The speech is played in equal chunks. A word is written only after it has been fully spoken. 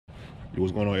Yo,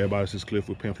 what's going on, everybody? This is Cliff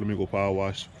with Pink Flamingo Power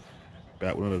Wash.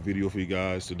 Back with another video for you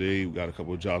guys. Today, we got a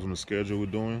couple of jobs on the schedule we're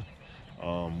doing.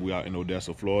 We out in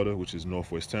Odessa, Florida, which is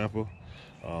Northwest Tampa.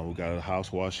 We got a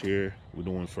house wash here we're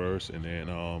doing first, and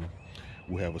then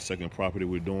we have a second property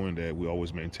we're doing that we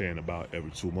always maintain about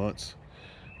every 2 months.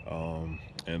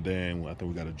 And then I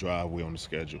think we got a driveway on the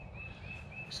schedule.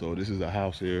 So this is the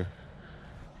house here.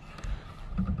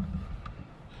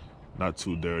 Not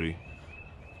too dirty.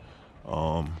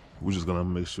 We're just gonna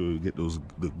make sure we get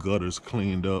the gutters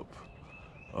cleaned up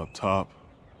top.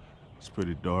 It's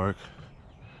pretty dark.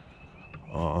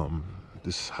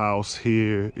 This house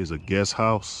here is a guest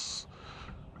house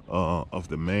of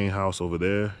the main house over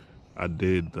there. I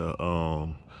did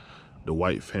the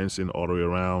white fencing all the way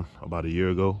around about a year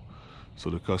ago.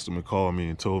 So the customer called me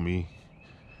and told me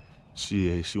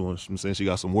she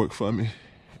got some work for me.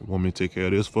 Want me to take care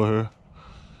of this for her.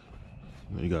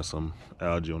 You got some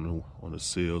algae on the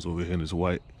sills over here in this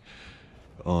white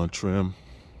trim.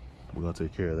 We're gonna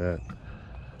take care of that.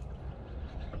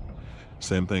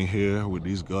 Same thing here with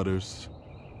these gutters.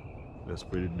 That's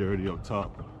pretty dirty up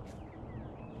top.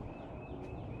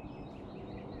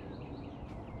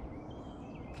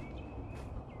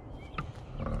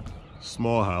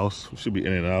 Small house, we should be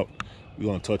in and out. We're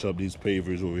gonna touch up these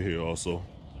pavers over here also.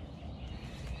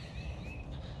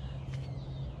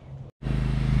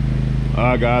 All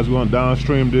right, guys, we're gonna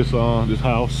downstream this this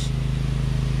house.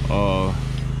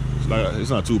 It's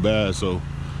not too bad, so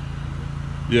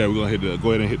yeah, we're gonna go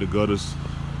ahead and hit the gutters.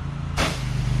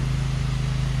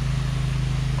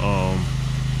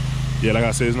 Yeah, like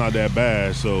I said, it's not that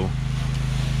bad, so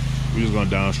we're just gonna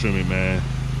downstream it, man.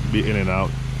 Be in and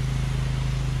out.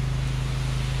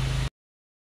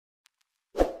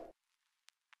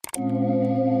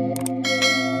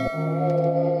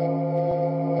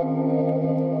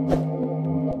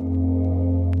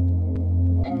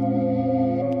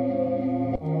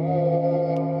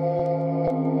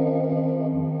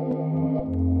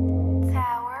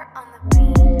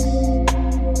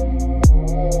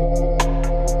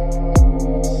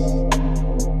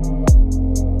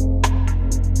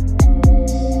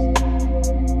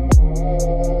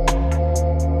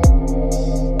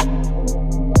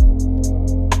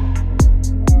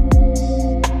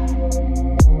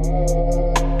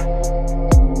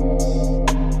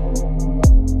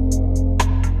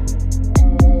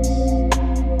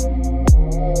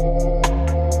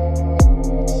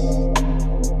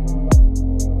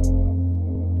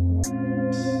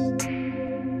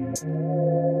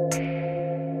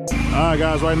 All right,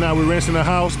 guys, right now we're rinsing the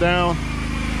house down.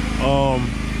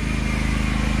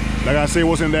 Like I said, it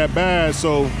wasn't that bad,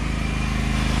 so we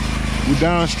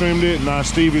downstreamed it. Now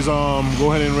Stevie's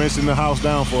go ahead and rinsing the house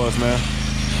down for us, man.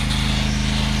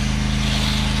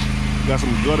 Got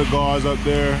some gutter guards up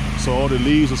there, so all the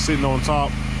leaves are sitting on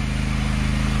top.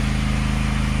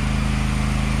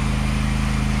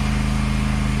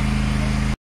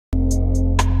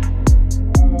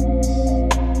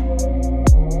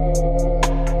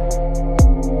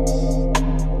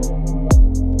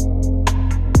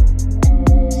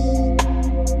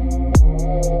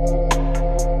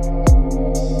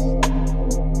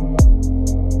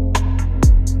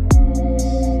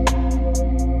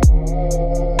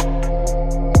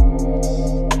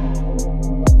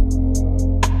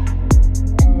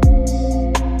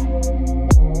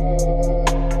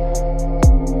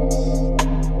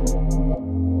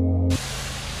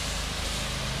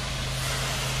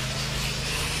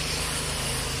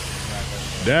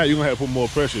 That you're gonna have to put more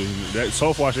pressure. That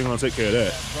soft wash ain't gonna take care of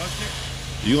that.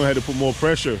 You're gonna have to put more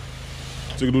pressure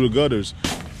to do the gutters.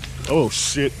 Oh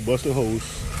shit, bust the hose.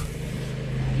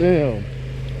 Damn.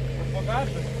 What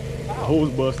happened? Hose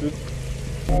busted.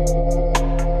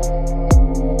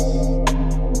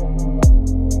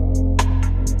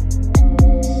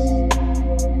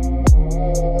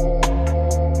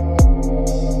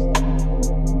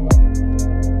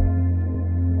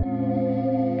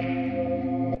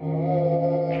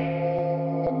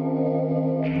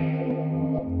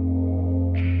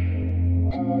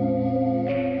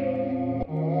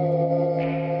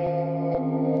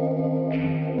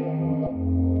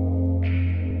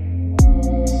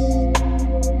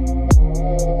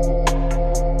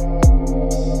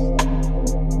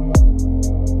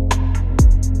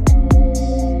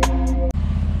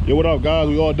 Yo, what up, guys?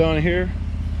 We all done here.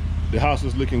 The house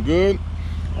is looking good.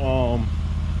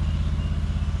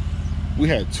 We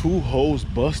had 2 holes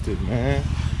busted, man.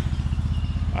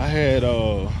 I had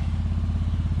the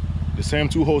same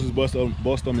 2 hoses bust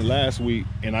on me last week,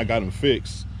 and I got them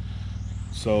fixed.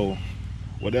 So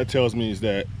what that tells me is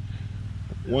that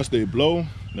once they blow,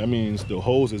 that means the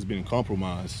hose has been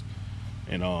compromised.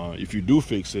 And if you do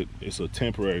fix it, it's a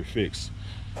temporary fix.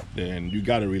 Then you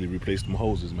gotta really replace them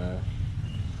hoses, man.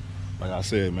 Like I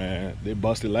said, man, they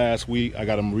busted last week. I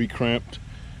got them recramped,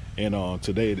 and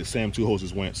today the same 2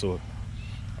 hoses went. So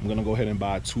I'm gonna go ahead and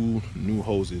buy 2 new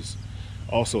hoses.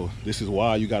 Also, this is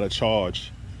why you gotta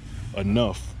charge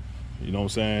enough, you know what I'm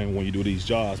saying, when you do these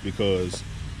jobs, because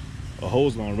a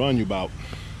hose gonna run you about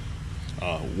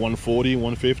 140,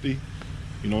 150, you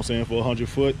know what I'm saying, for 100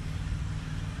 foot.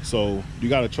 So you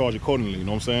gotta charge accordingly, you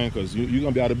know what I'm saying, because you're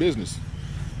gonna be out of business.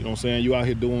 You know what I'm saying? You out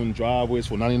here doing driveways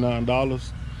for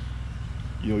 $99.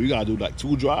 You know, you gotta do like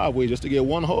 2 driveways just to get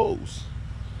 1 hose.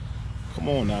 Come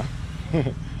on now.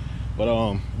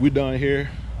 But we're done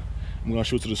here. I'm gonna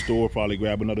shoot to the store, probably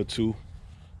grab another 2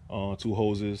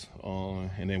 hoses,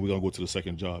 and then we're gonna go to the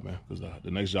second job, man, because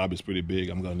the next job is pretty big.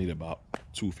 I'm gonna need about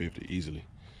 250 easily.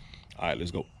 All right,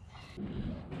 let's go.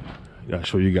 Gotta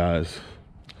show you guys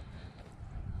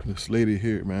this lady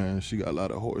here, man. She got a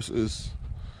lot of horses.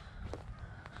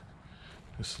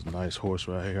 This is a nice horse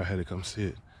right here. I had to come see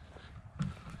it.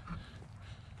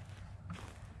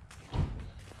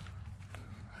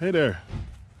 Hey there.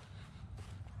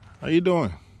 How you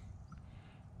doing?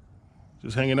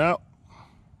 Just hanging out?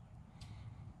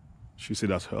 She said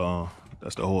that's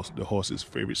the horse's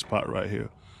favorite spot right here.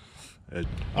 All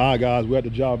right, guys, we're at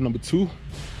the job number 2.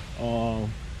 What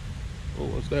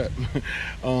was that?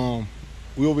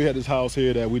 We over here at this house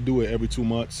here that we do it every 2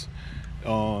 months.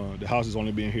 The house has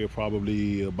only been here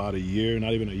probably about a year,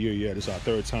 not even a year yet. It's our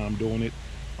 3rd time doing it.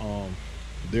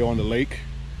 They're on the lake,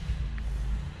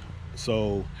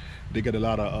 so they get a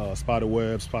lot of spider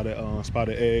webs,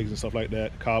 spider eggs and stuff like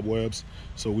that, cobwebs.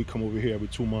 So we come over here every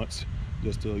 2 months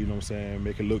just to, you know what I'm saying,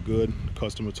 make it look good. The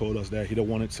customer told us that he don't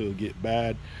want it to get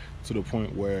bad to the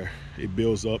point where it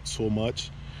builds up so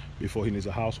much before he needs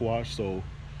a house wash. So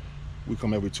we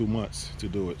come every 2 months to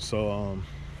do it. So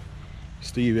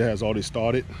Steve has already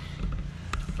started.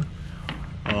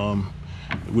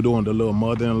 We're doing the little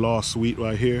mother-in-law suite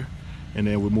right here, and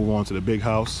then we move on to the big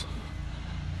house.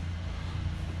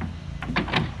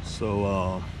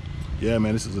 So yeah,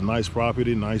 man, this is a nice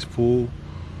property, nice pool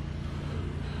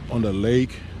on the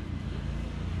lake.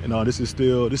 And this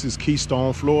is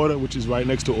Keystone, Florida, which is right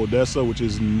next to Odessa, which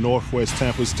is northwest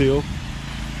Tampa still.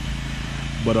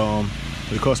 But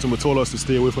the customer told us to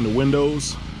stay away from the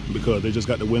windows because they just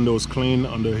got the windows clean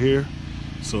under here.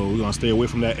 So we're gonna stay away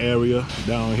from that area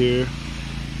down here,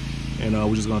 and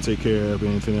we're just gonna take care of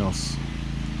anything else.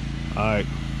 All right,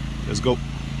 let's go.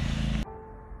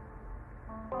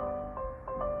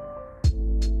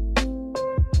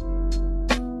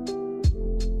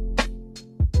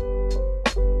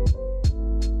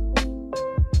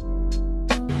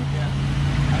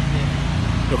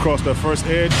 Across the first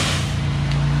edge.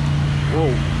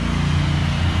 Whoa.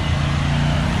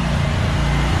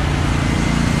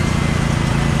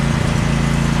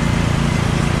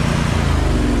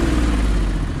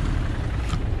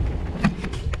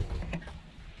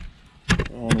 I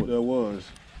don't know what that was.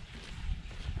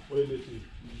 What did it do?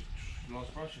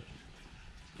 Lost pressure.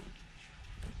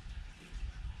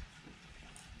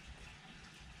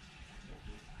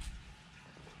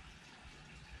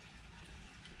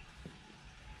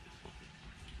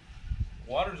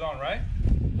 Water's on, right?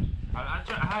 I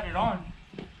had it on.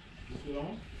 Is it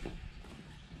on?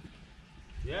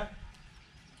 Yeah.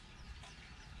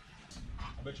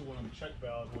 I bet you one of the check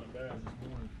valves went bad this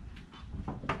morning.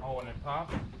 Oh, and it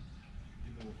popped?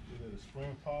 Either the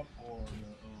spring pop or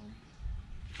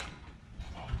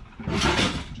the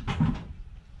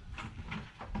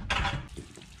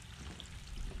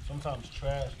sometimes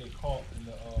trash get caught in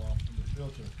the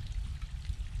filter.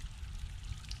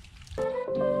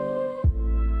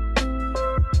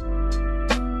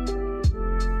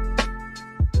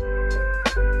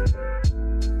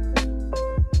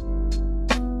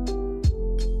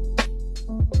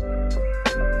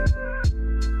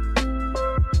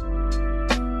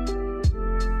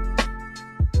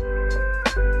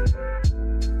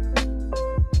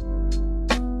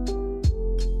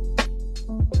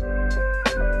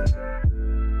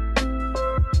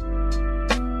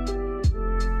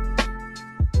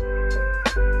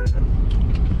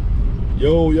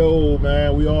 Yo,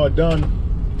 man, we all done.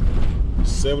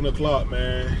 7 o'clock,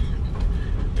 man.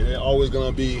 And it's always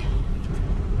gonna be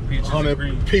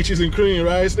peaches and cream,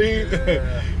 right, Steve?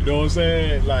 Yeah. You know what I'm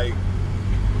saying? Like,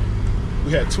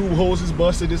 we had 2 hoses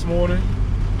busted this morning.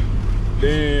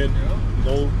 Then, you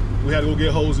know, we had to go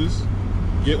get hoses,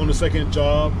 get on the second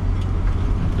job.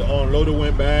 The unloader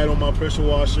went bad on my pressure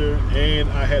washer, and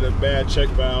I had a bad check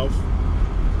valve.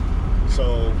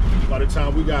 So by the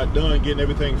time we got done getting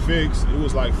everything fixed, it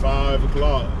was like 5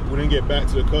 o'clock. We didn't get back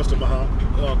to the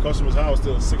customer's house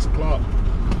till 6 o'clock.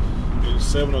 It was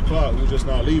 7 o'clock. We were just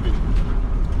not leaving.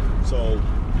 So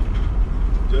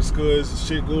just cause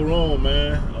shit go wrong,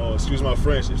 man. Excuse my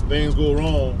French. If things go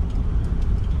wrong,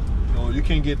 you know, you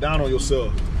can't get down on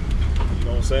yourself. You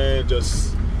know what I'm saying?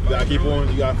 Just you gotta keep on.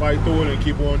 You gotta fight through it and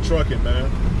keep on trucking,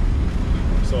 man.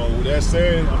 So with that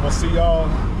said, I'm gonna see y'all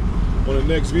on the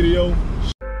next video.